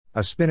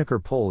A spinnaker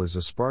pole is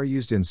a spar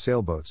used in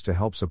sailboats to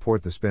help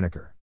support the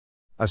spinnaker.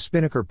 A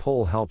spinnaker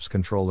pole helps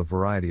control a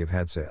variety of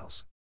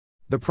headsails.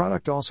 The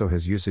product also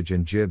has usage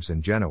in jibs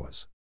and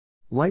genoas.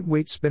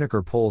 Lightweight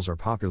spinnaker poles are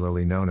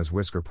popularly known as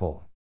whisker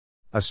pole.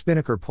 A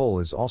spinnaker pole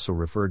is also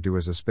referred to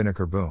as a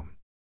spinnaker boom.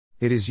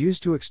 It is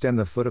used to extend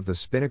the foot of the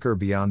spinnaker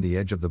beyond the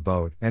edge of the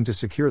boat and to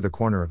secure the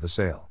corner of the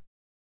sail.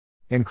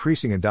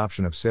 Increasing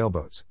adoption of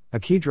sailboats,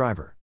 a key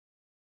driver.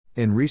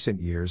 In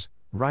recent years,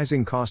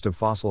 rising cost of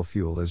fossil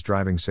fuel is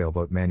driving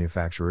sailboat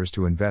manufacturers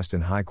to invest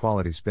in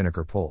high-quality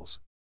spinnaker poles.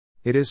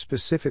 It is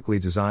specifically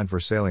designed for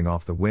sailing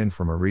off the wind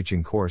from a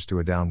reaching course to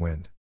a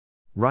downwind.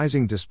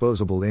 Rising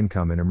disposable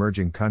income in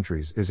emerging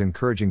countries is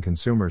encouraging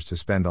consumers to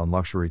spend on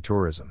luxury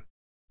tourism.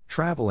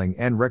 Traveling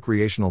and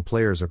recreational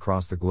players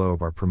across the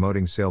globe are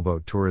promoting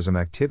sailboat tourism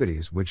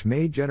activities, which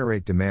may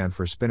generate demand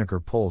for spinnaker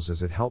poles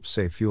as it helps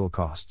save fuel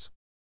costs.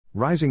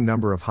 Rising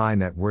number of high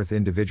net worth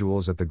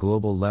individuals at the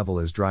global level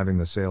is driving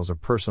the sales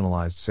of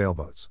personalized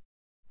sailboats.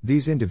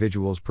 These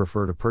individuals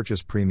prefer to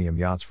purchase premium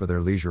yachts for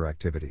their leisure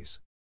activities.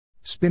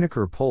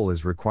 Spinnaker pole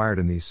is required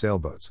in these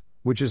sailboats,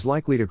 which is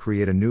likely to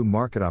create a new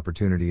market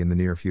opportunity in the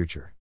near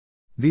future.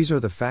 These are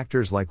the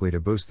factors likely to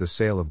boost the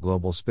sale of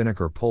global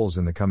spinnaker poles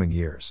in the coming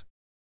years.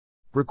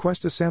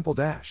 Request a sample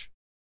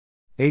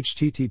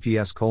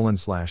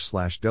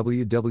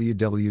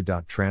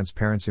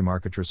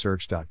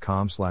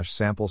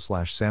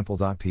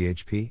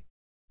https://www.transparencymarketresearch.com/sample/sample.php.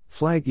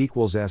 Flag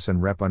equals S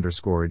and rep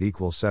 _ it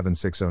equals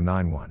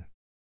 76091.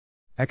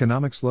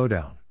 Economic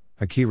slowdown,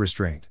 a key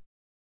restraint.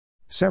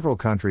 Several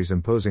countries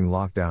imposing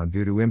lockdown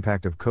due to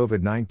impact of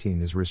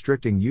COVID-19 is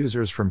restricting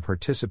users from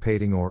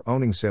participating or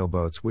owning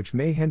sailboats, which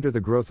may hinder the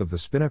growth of the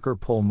spinnaker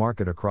pole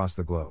market across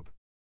the globe.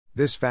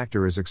 This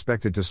factor is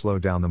expected to slow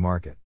down the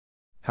market.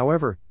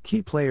 However,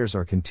 key players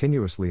are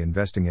continuously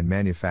investing in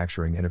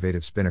manufacturing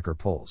innovative spinnaker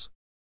poles.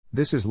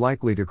 This is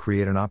likely to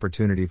create an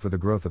opportunity for the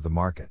growth of the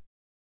market.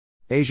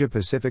 Asia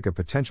Pacific, a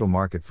potential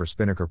market for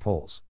spinnaker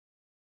poles.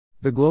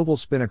 The global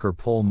spinnaker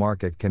pole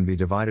market can be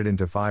divided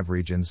into 5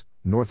 regions: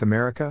 North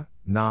America,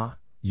 NA,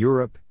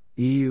 Europe,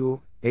 EU,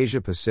 Asia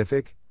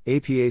Pacific,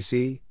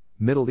 APAC,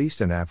 Middle East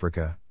and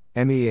Africa,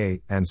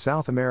 MEA, and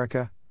South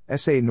America.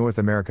 SA North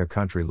America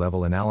country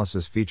level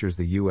analysis features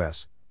the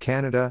US,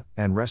 Canada,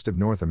 and rest of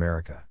North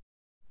America.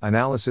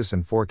 Analysis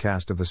and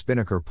forecast of the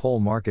spinnaker pole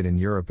market in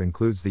Europe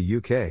includes the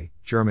UK,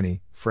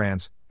 Germany,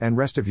 France, and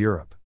rest of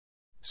Europe.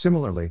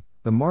 Similarly,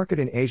 the market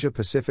in Asia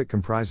Pacific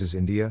comprises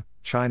India,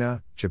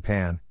 China,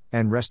 Japan,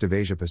 and rest of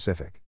Asia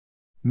Pacific.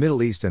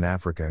 Middle East and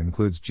Africa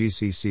includes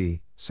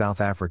GCC, South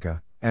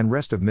Africa, and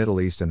rest of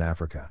Middle East and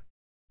Africa.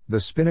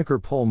 The spinnaker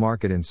pole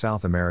market in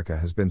South America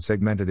has been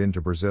segmented into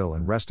Brazil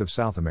and rest of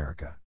South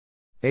America.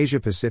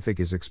 Asia Pacific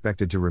is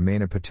expected to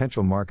remain a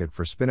potential market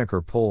for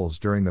spinnaker poles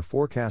during the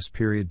forecast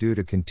period due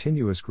to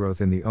continuous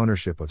growth in the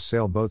ownership of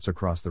sailboats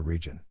across the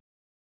region.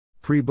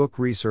 Pre-book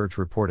research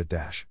report at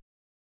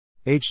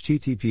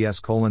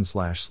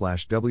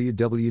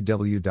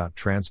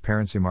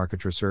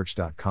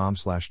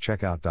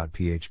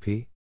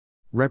https://www.transparencymarketresearch.com/checkout.php.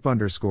 Rep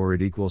 _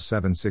 it equals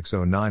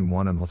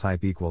 76091 and the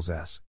type equals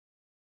S.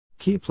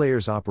 Key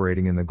players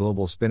operating in the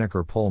global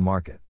spinnaker pole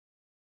market.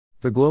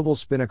 The global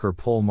spinnaker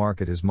pole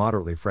market is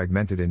moderately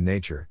fragmented in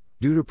nature,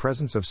 due to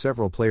presence of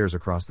several players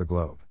across the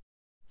globe.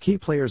 Key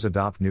players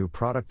adopt new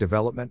product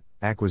development,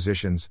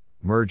 acquisitions,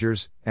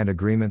 mergers, and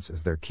agreements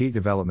as their key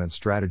development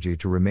strategy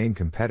to remain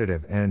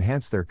competitive and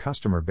enhance their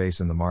customer base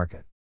in the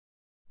market.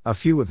 A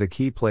few of the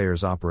key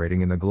players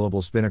operating in the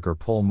global spinnaker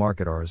pole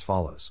market are as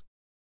follows: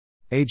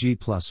 AG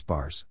Plus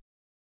Spars,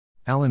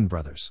 Allen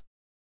Brothers,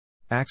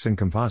 Axon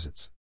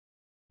Composites,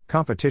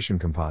 Competition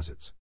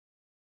Composites,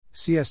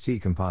 CST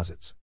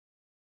Composites,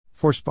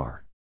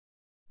 Forspar,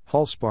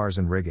 Hull Spars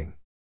and Rigging,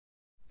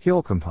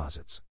 Hill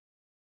Composites,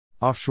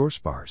 Offshore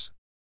Spars,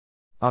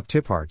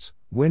 Optiparts,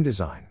 Wind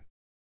Design,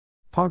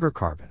 Pogger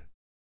Carbon,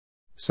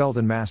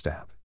 Selden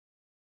Mastab,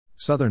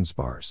 Southern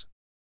Spars,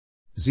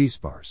 Z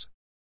Spars.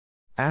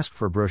 Ask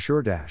for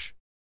brochure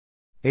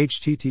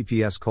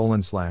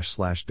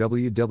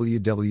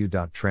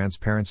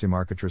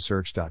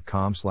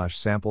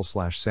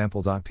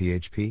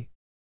https://www.transparencymarketresearch.com/sample/sample.php.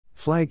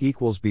 Flag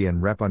equals B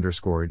and rep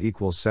 _ it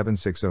equals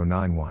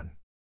 76091.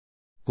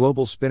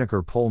 Global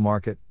spinnaker pole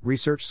market,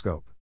 research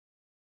scope.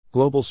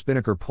 Global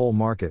spinnaker pole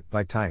market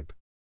by type: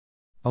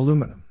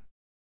 aluminum,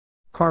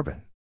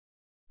 carbon,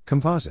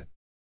 composite,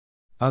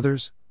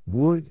 others,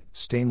 wood,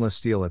 stainless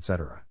steel,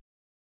 etc.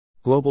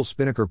 Global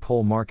spinnaker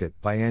pole market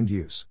by end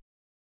use: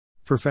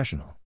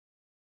 professional,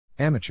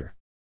 amateur.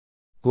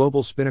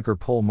 Global spinnaker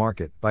pole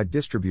market by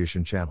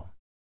distribution channel: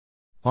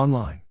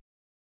 online,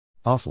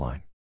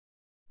 offline.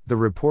 The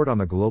report on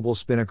the global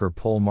spinnaker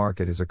pole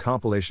market is a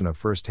compilation of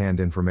first-hand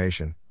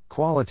information,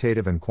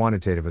 qualitative and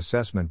quantitative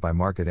assessment by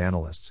market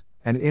analysts,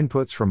 and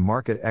inputs from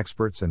market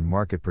experts and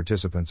market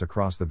participants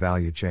across the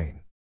value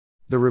chain.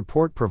 The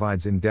report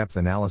provides in-depth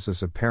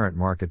analysis of parent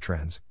market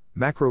trends,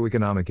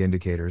 macroeconomic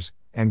indicators,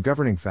 and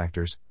governing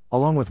factors,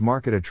 along with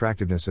market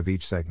attractiveness of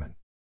each segment.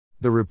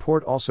 The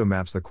report also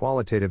maps the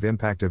qualitative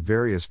impact of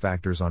various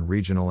factors on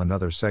regional and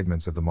other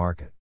segments of the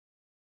market.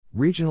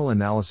 Regional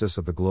analysis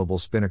of the global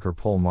Spinnaker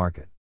poll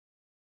market.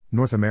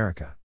 North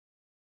America.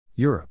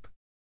 Europe.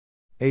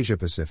 Asia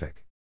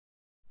Pacific.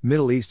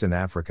 Middle East and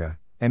Africa,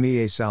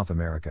 MEA South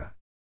America.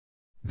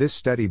 This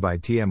study by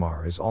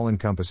TMR is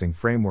all-encompassing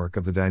framework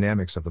of the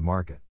dynamics of the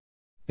market.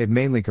 It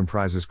mainly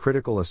comprises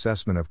critical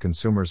assessment of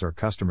consumers' or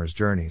customers'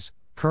 journeys,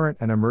 current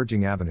and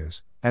emerging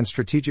avenues, and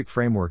strategic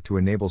framework to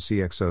enable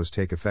CXOs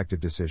take effective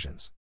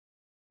decisions.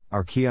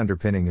 Our key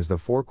underpinning is the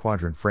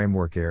 4-quadrant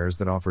framework AIRS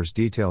that offers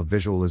detailed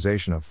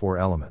visualization of 4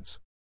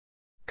 elements.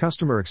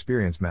 Customer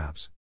experience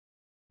maps.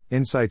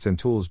 Insights and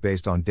tools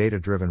based on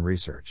data-driven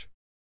research.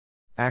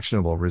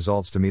 Actionable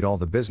results to meet all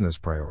the business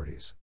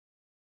priorities.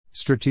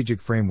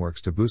 Strategic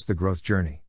frameworks to boost the growth journey.